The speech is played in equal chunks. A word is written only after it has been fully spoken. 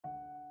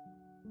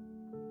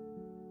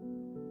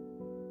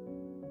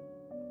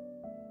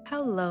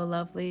Hello,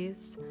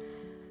 lovelies.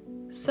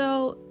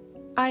 So,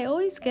 I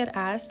always get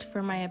asked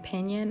for my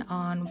opinion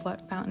on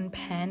what fountain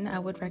pen I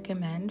would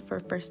recommend for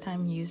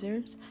first-time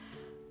users.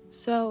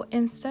 So,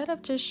 instead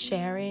of just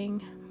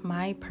sharing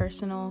my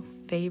personal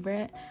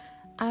favorite,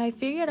 I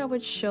figured I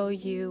would show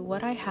you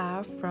what I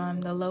have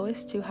from the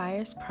lowest to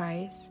highest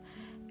price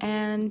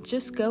and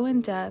just go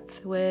in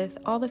depth with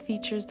all the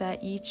features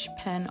that each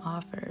pen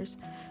offers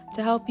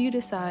to help you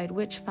decide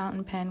which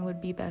fountain pen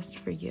would be best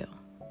for you.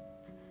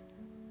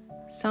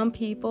 Some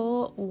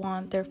people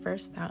want their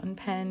first fountain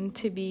pen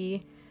to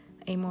be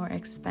a more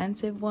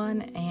expensive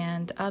one,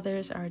 and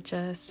others are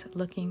just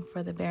looking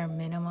for the bare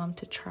minimum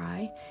to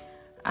try.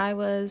 I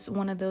was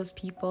one of those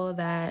people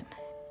that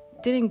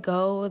didn't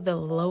go the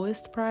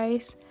lowest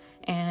price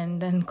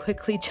and then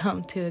quickly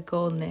jumped to a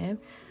gold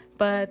nib,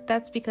 but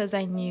that's because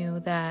I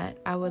knew that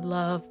I would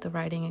love the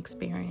writing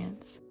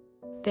experience.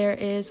 There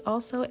is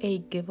also a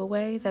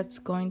giveaway that's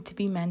going to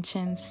be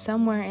mentioned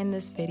somewhere in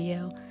this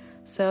video,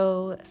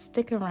 so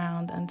stick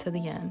around until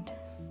the end.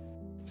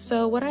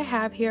 So what I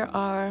have here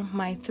are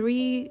my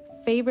 3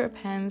 favorite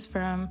pens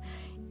from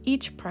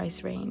each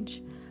price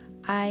range.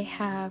 I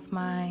have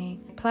my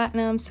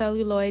platinum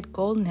celluloid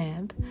gold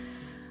nib,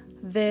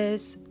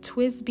 this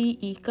Twsbi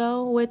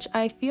Eco, which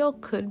I feel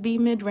could be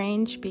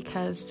mid-range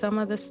because some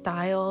of the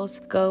styles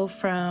go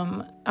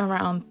from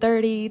around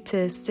 $30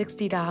 to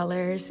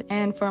 $60,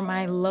 and for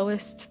my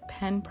lowest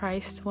pen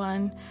priced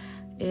one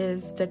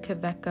is the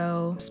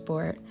Kaweco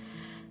Sport.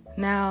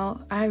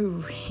 Now, I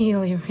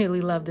really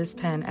love this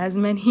pen. As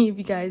many of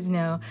you guys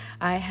know,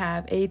 I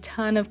have a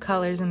ton of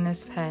colors in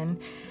this pen,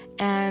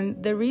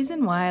 and the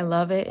reason why I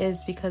love it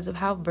is because of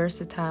how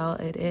versatile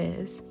it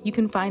is. You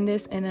can find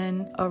this in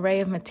an array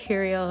of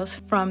materials,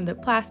 from the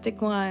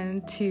plastic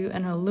one to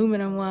an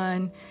aluminum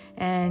one,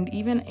 and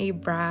even a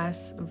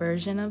brass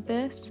version of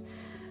this.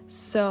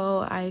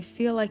 So I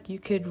feel like you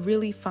could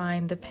really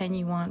find the pen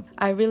you want.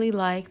 I really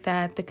like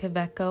that the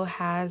Kaweco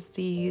has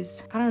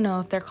these, I don't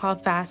know if they're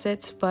called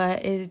facets,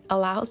 but it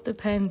allows the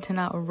pen to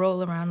not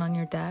roll around on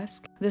your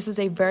desk. This is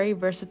a very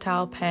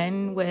versatile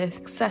pen with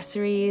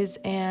accessories,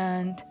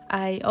 and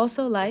I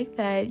also like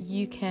that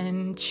you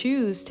can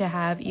choose to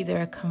have either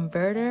a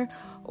converter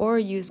or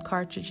use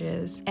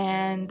cartridges,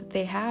 and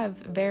they have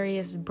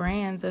various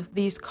brands of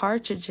these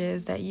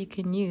cartridges that you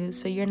can use,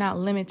 so you're not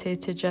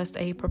limited to just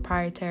a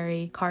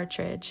proprietary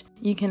cartridge.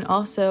 You can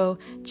also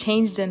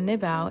change the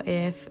nib out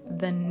if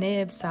the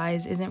nib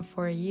size isn't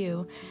for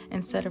you,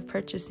 instead of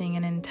purchasing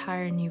an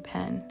entire new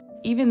pen.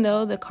 Even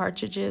though the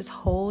cartridges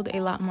hold a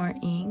lot more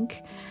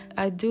ink,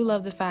 I do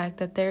love the fact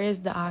that there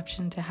is the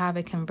option to have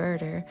a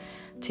converter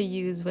to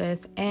use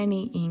with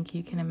any ink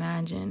you can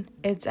imagine.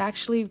 It's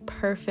actually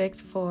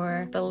perfect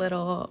for the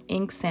little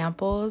ink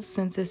samples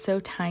since it's so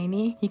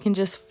tiny. You can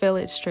just fill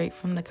it straight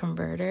from the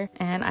converter,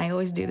 and I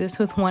always do this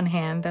with one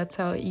hand. That's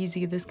how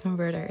easy this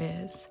converter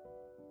is.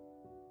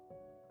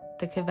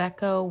 The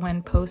Kaweco,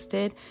 when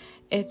posted,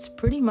 it's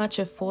pretty much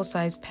a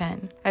full-size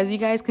pen. As you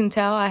guys can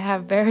tell, I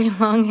have very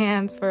long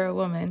hands for a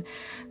woman,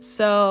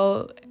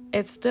 so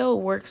it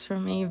still works for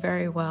me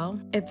very well.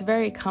 It's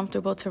very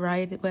comfortable to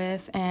write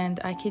with, and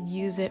I could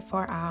use it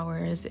for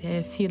hours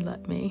if you'd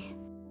let me.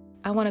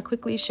 I want to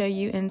quickly show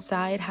you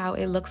inside how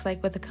it looks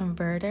like with a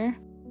converter.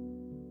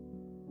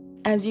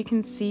 As you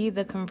can see,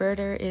 the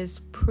converter is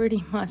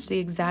pretty much the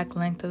exact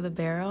length of the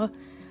barrel.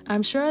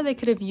 I'm sure they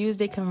could have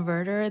used a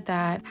converter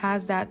that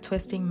has that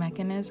twisting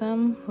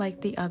mechanism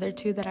like the other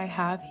 2 that I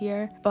have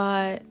here,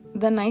 but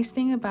the nice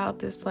thing about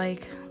this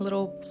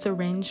little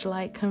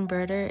syringe-like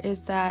converter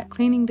is that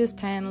cleaning this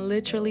pen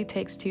literally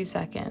takes 2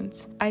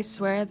 seconds. I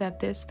swear that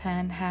this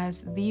pen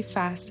has the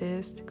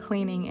fastest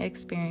cleaning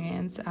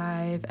experience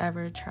I've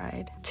ever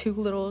tried. 2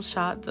 little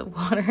shots of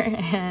water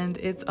and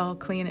it's all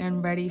clean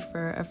and ready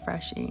for a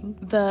fresh ink.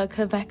 The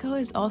Kaweco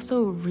is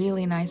also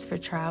really nice for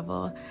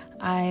travel.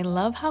 I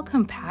love how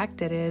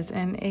compact it is,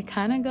 and it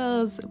kind of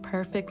goes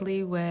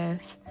perfectly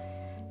with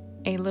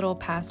a little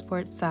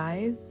passport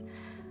size.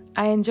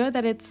 I enjoy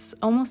that it's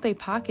almost a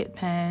pocket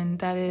pen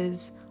that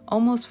is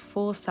almost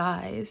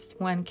full-sized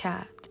when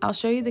capped. I'll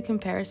show you the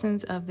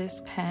comparisons of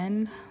this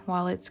pen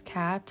while it's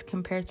capped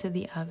compared to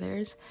the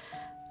others.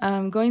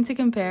 I'm going to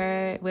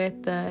compare it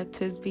with the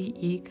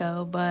Twsbi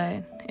Eco,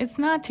 but it's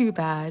not too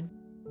bad.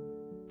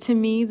 To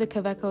me, the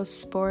Kaweco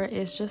Sport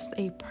is just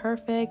a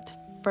perfect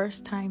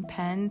first-time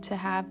pen to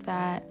have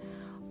that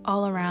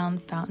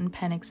all-around fountain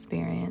pen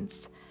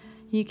experience.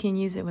 You can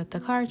use it with the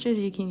cartridge,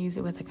 you can use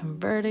it with a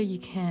converter, you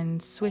can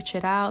switch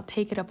it out,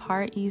 take it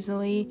apart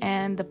easily,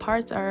 and the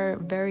parts are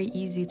very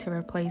easy to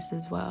replace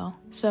as well.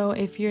 So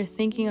if you're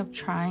thinking of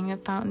trying a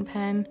fountain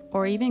pen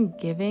or even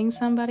giving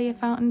somebody a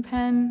fountain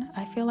pen,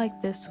 I feel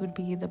like this would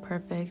be the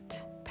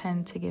perfect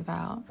pen to give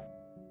out.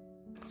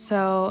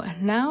 So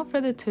now for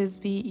the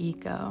Twsbi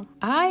Eco.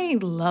 I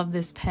love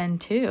this pen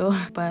too,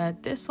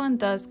 but this one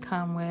does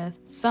come with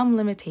some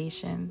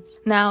limitations.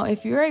 Now,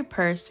 if you're a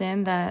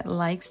person that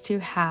likes to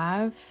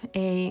have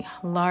a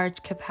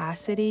large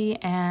capacity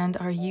and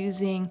are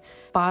using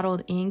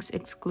bottled inks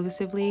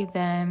exclusively,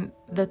 then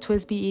the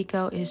Twsbi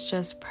Eco is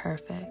just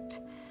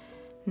perfect.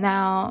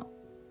 Now,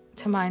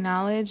 to my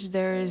knowledge,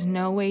 there is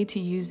no way to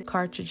use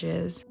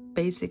cartridges.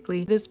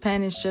 Basically, this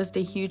pen is just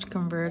a huge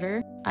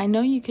converter. I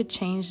know you could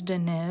change the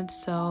nib,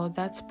 so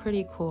that's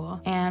pretty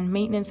cool. And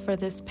maintenance for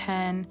this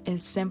pen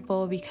is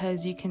simple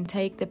because you can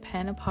take the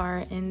pen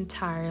apart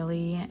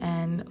entirely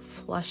and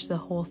flush the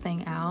whole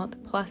thing out.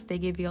 Plus, they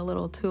give you a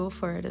little tool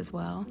for it as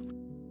well.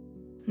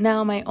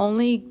 Now, my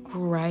only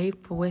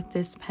gripe with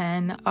this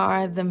pen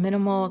are the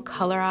minimal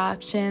color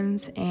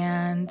options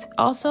and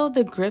also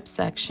the grip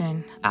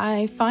section.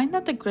 I find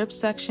that the grip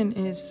section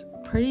is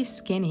pretty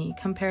skinny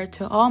compared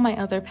to all my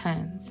other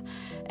pens,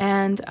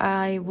 and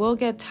I will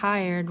get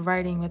tired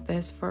writing with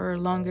this for a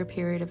longer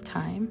period of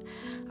time.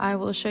 I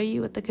will show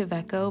you with the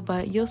Kaweco,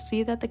 but you'll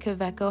see that the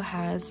Kaweco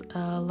has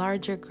a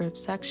larger grip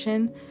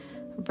section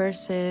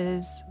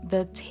versus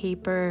the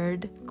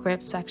tapered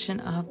grip section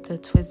of the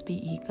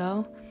Twsbi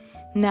Eco.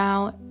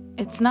 Now,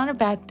 it's not a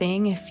bad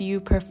thing if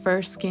you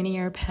prefer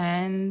skinnier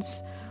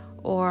pens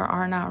or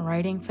are not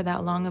writing for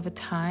that long of a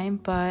time,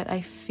 but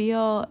I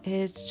feel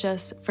it's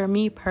just, for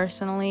me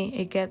personally,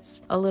 it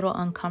gets a little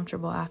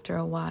uncomfortable after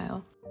a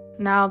while.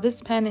 Now,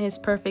 this pen is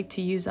perfect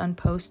to use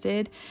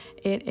unposted.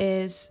 It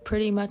is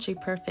pretty much a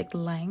perfect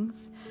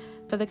length.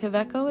 For the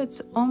Kaweco,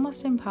 it's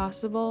almost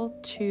impossible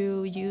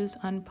to use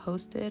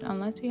unposted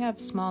unless you have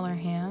smaller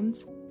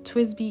hands.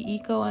 Twsbi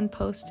Eco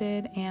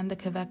unposted and the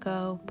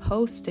Kaweco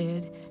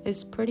posted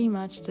is pretty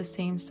much the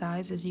same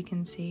size, as you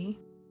can see.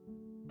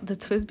 The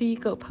Twsbi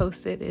Eco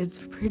posted is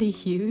pretty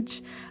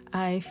huge.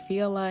 I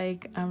feel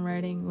like I'm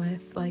writing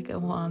with like a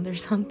wand or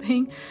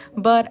something,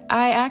 but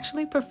I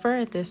actually prefer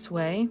it this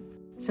way.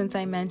 Since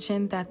I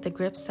mentioned that the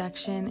grip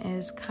section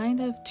is kind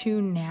of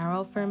too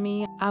narrow for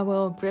me, I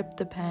will grip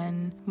the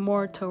pen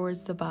more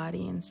towards the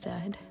body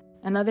instead.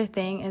 Another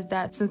thing is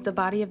that since the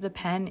body of the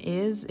pen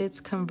is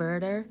its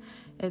converter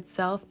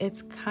itself,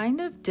 it's kind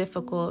of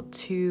difficult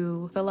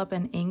to fill up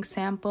an ink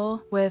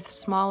sample with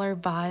smaller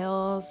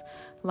vials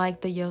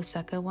like the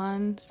Yoseka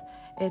ones.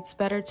 It's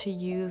better to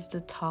use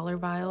the taller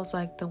vials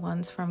like the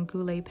ones from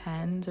Goulet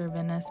pens or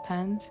Venice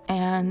pens.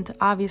 And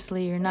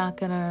obviously you're not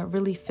gonna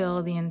really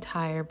fill the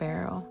entire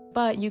barrel,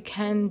 but you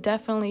can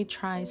definitely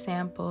try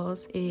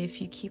samples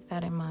if you keep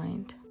that in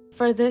mind.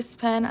 For this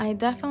pen, I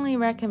definitely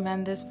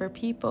recommend this for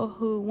people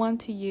who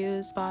want to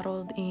use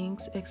bottled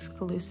inks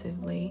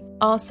exclusively.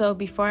 Also,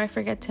 before I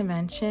forget to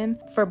mention,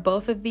 for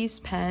both of these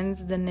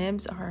pens, the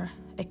nibs are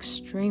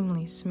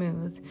extremely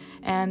smooth,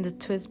 and the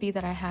Twsbi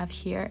that I have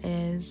here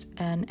is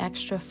an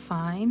extra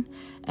fine,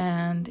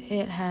 and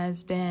it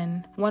has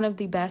been one of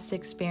the best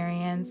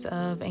experience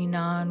of a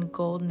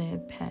non-gold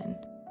nib pen.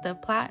 The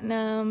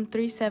Platinum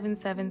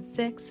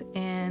 3776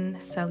 in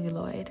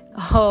Celluloid.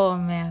 Oh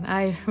man,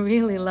 I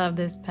really love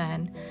this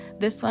pen.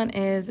 This one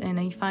is in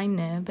a fine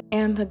nib,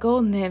 and the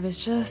gold nib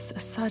is just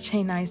such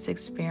a nice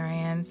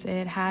experience.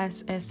 It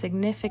has a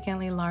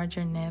significantly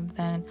larger nib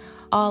than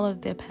all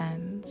of the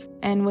pens.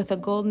 And with a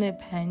gold nib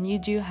pen, you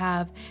do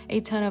have a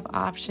ton of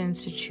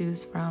options to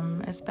choose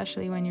from,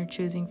 especially when you're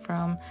choosing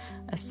from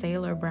a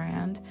Sailor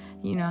brand.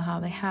 You know how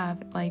they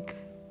have like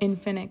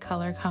infinite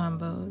color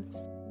combos.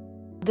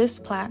 This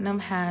Platinum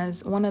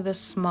has one of the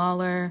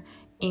smaller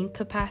ink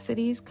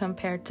capacities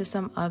compared to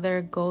some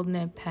other gold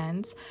nib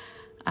pens.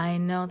 I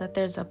know that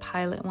there's a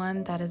Pilot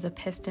one that is a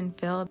piston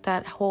fill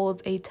that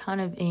holds a ton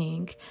of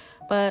ink,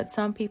 but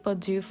some people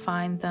do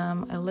find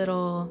them a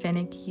little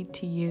finicky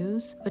to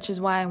use, which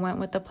is why I went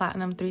with the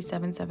Platinum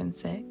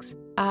 3776.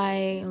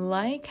 I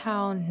like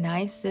how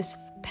nice this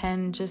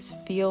pen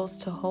just feels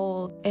to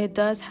hold. It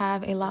does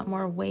have a lot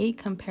more weight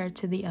compared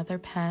to the other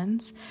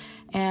pens,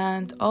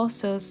 and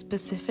also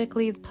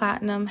specifically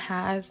Platinum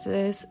has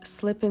this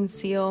slip and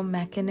seal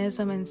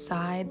mechanism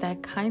inside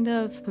that kind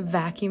of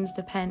vacuums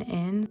the pen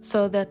in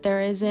so that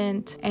there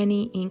isn't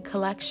any ink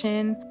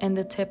collection in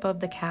the tip of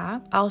the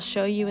cap. I'll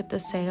show you with the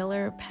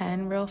Sailor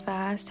pen real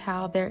fast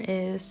how there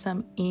is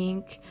some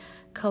ink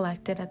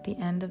collected at the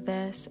end of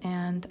this,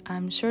 and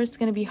I'm sure it's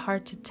going to be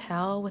hard to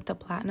tell with the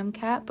Platinum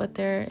cap, but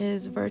there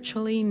is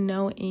virtually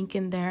no ink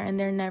in there, and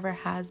there never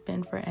has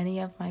been for any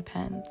of my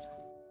pens.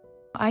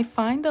 I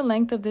find the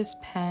length of this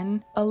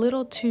pen a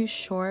little too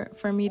short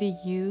for me to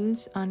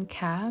use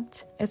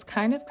uncapped. It's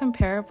kind of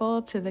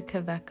comparable to the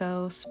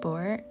Kaweco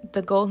Sport.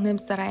 The gold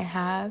nibs that I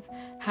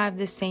have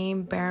the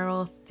same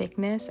barrel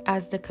thickness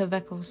as the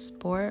Kaweco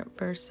Sport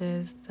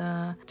versus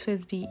the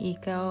Twsbi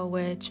Eco,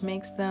 which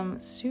makes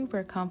them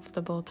super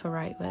comfortable to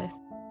write with.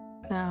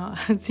 Now,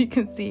 as you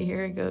can see,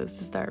 here it goes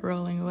to start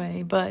rolling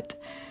away, but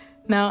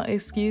now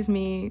excuse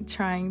me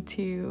trying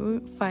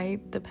to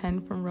fight the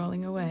pen from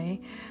rolling away.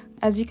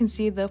 As you can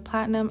see, the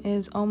Platinum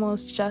is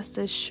almost just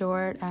as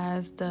short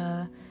as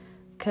the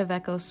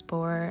Kaweco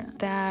Sport.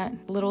 That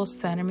little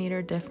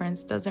centimeter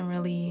difference doesn't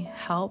really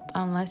help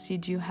unless you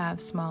do have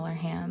smaller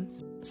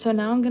hands. So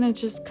now I'm gonna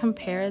just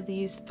compare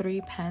these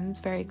three pens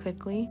very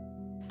quickly.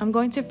 I'm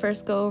going to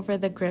first go over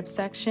the grip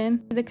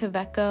section. The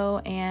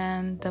Kaweco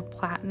and the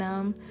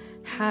Platinum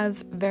have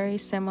very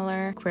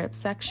similar grip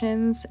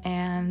sections,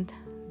 and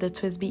the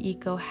Twsbi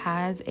Eco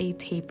has a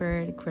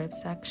tapered grip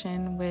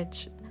section,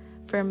 which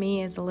for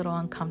me is a little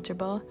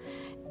uncomfortable.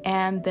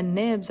 And the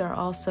nibs are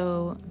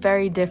also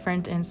very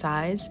different in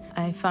size.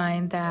 I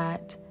find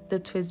that the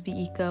Twsbi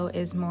Eco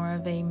is more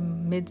of a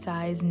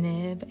mid-size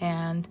nib,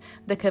 and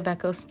the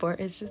Kaweco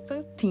Sport is just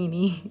so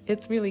teeny.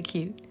 It's really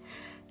cute.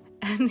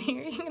 And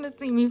here you're gonna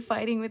see me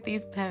fighting with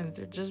these pens.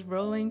 They're just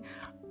rolling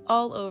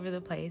all over the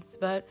place.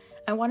 But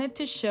I wanted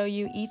to show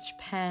you each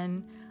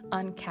pen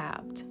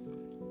uncapped.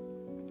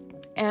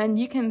 And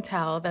you can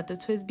tell that the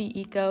Twsbi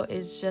Eco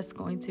is just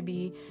going to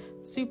be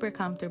super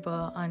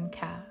comfortable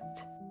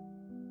uncapped.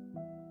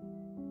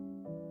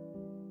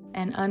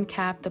 And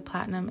uncapped, the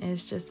platinum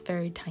is just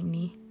very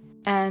tiny.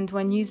 And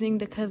when using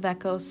the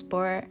Kaweco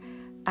Sport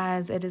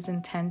as it is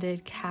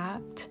intended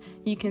capped,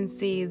 you can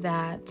see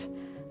that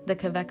the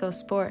Kaweco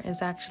Sport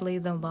is actually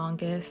the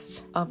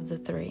longest of the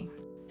three.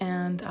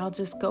 And I'll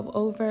just go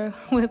over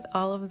with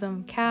all of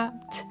them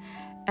capped.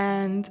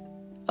 And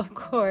of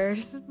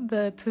course,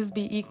 the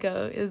Twsbi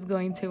Eco is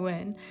going to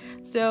win.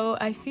 So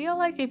I feel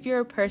like if you're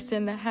a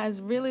person that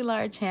has really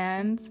large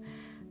hands,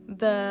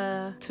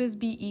 the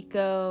Twsbi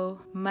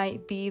Eco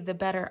might be the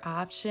better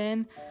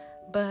option.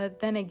 But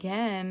then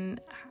again,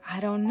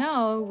 I don't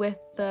know, with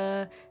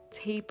the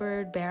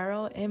tapered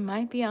barrel, it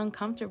might be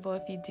uncomfortable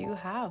if you do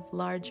have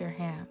larger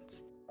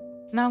hands.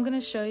 Now I'm going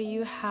to show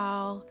you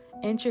how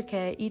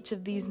intricate each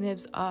of these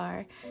nibs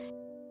are.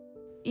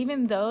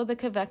 Even though the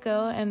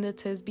Kaweco and the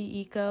Twsbi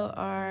Eco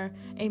are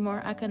a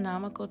more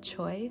economical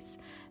choice,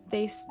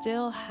 they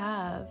still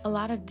have a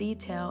lot of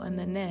detail in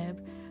the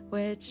nib,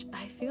 which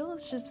I feel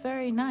is just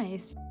very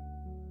nice.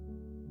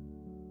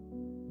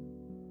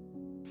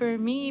 For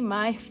me,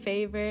 my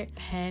favorite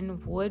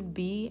pen would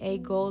be a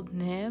gold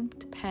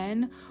nibbed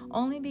pen,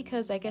 only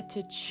because I get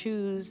to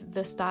choose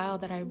the style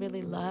that I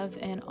really love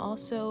and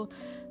also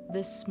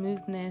the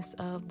smoothness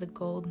of the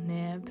gold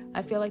nib.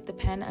 I feel like the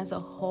pen as a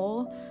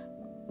whole,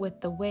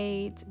 with the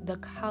weight, the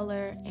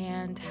color,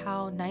 and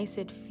how nice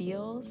it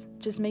feels,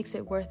 just makes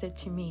it worth it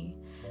to me.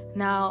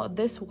 Now,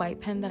 this white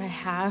pen that I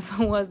have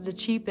was the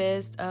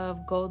cheapest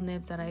of gold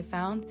nibs that I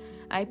found.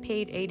 I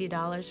paid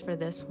 $80 for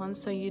this one,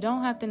 so you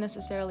don't have to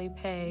necessarily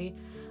pay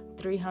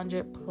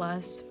 $300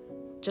 plus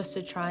just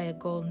to try a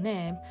gold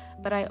nib.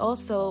 But I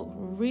also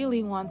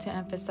really want to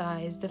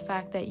emphasize the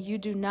fact that you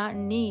do not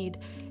need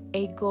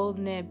a gold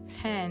nib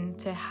pen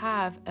to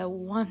have a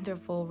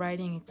wonderful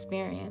writing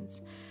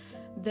experience.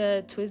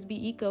 The Twsbi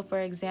Eco,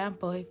 for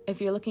example,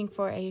 if you're looking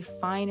for a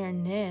finer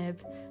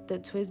nib, the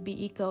Twsbi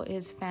Eco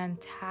is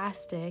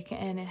fantastic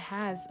and it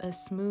has a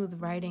smooth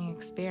writing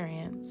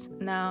experience.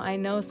 Now, I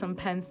know some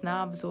pen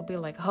snobs will be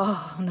like,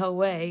 oh, no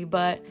way,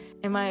 but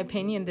in my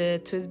opinion, the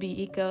Twsbi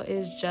Eco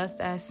is just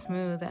as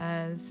smooth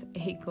as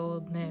a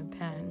gold nib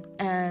pen.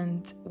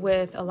 And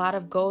with a lot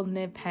of gold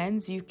nib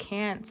pens, you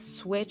can't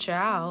switch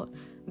out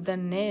the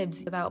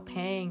nibs without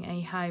paying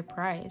a high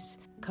price,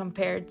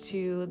 compared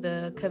to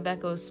the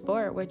Kaweco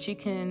Sport, which you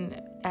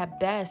can at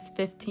best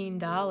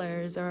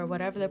 $15 or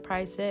whatever the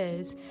price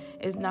is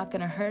not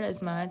going to hurt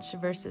as much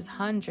versus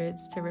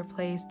hundreds to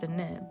replace the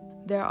nib.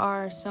 There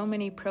are so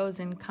many pros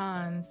and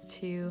cons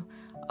to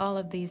all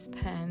of these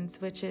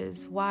pens, which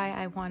is why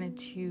I wanted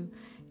to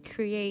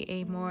create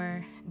a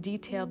more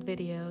detailed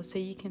video so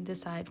you can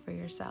decide for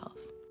yourself.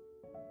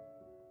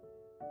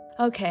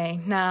 Okay,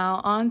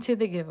 now on to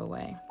the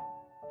giveaway.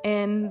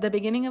 In the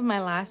beginning of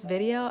my last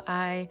video,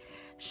 I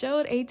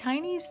showed a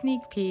tiny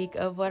sneak peek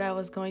of what I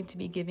was going to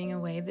be giving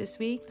away this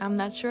week. I'm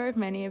not sure if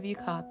many of you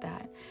caught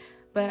that,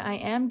 but I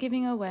am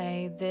giving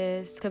away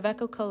this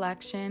Kaweco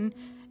Collection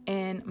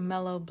in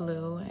Mellow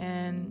Blue,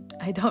 and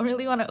I don't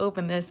really want to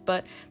open this,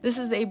 but this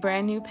is a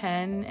brand new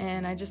pen,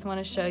 and I just want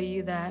to show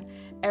you that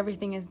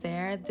everything is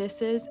there.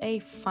 This is a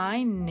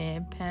fine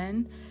nib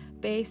pen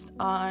based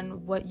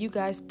on what you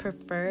guys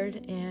preferred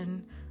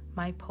in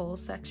my poll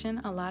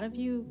section. A lot of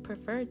you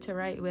preferred to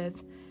write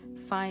with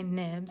fine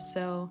nibs,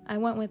 so I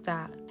went with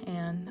that.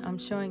 And I'm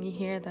showing you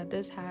here that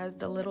this has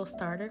the little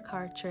starter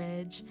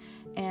cartridge,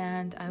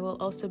 and I will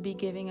also be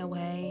giving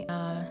away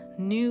a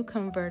new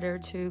converter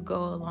to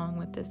go along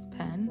with this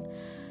pen,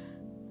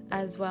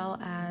 as well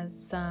as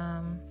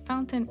some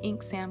fountain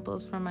ink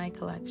samples from my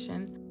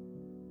collection.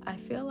 I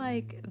feel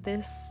like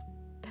this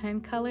pen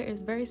color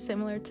is very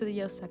similar to the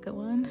Yoseka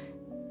one.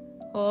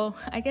 Well,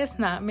 I guess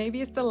not.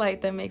 Maybe it's the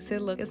light that makes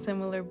it look a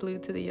similar blue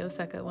to the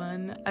Yoseka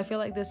one. I feel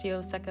like this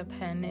Yoseka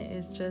pen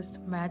is just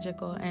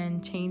magical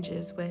and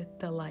changes with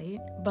the light.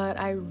 But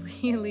I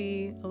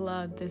really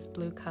love this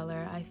blue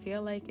color. I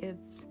feel like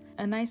it's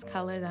a nice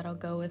color that'll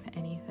go with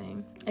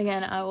anything.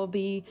 Again, I will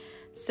be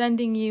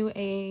sending you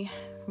a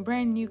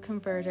brand new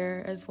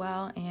converter as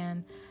well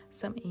and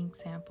some ink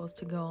samples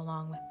to go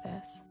along with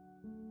this.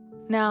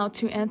 Now,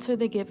 to enter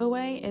the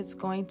giveaway, it's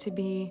going to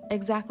be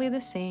exactly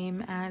the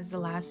same as the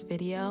last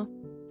video.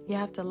 You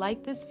have to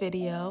like this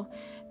video,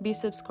 be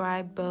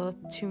subscribed both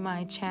to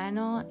my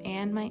channel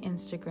and my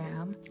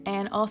Instagram,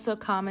 and also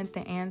comment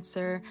the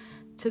answer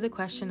to the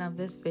question of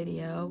this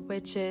video,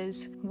 which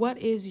is, what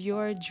is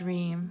your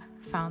dream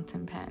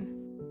fountain pen?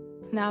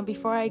 Now,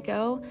 before I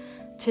go,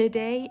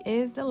 Today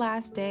is the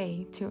last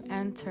day to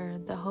enter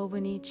the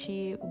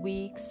Hobonichi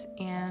Weeks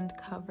and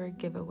Cover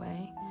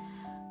giveaway.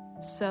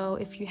 So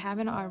if you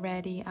haven't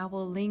already, I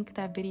will link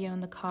that video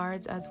in the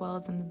cards as well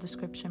as in the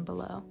description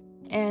below.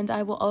 And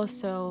I will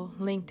also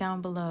link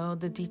down below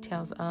the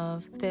details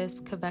of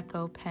this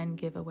Kaweco pen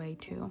giveaway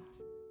too.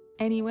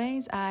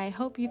 Anyways, I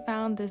hope you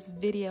found this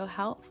video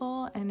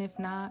helpful, and if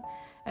not,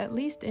 at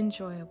least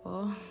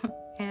enjoyable.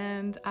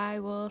 And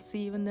I will see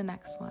you in the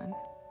next one.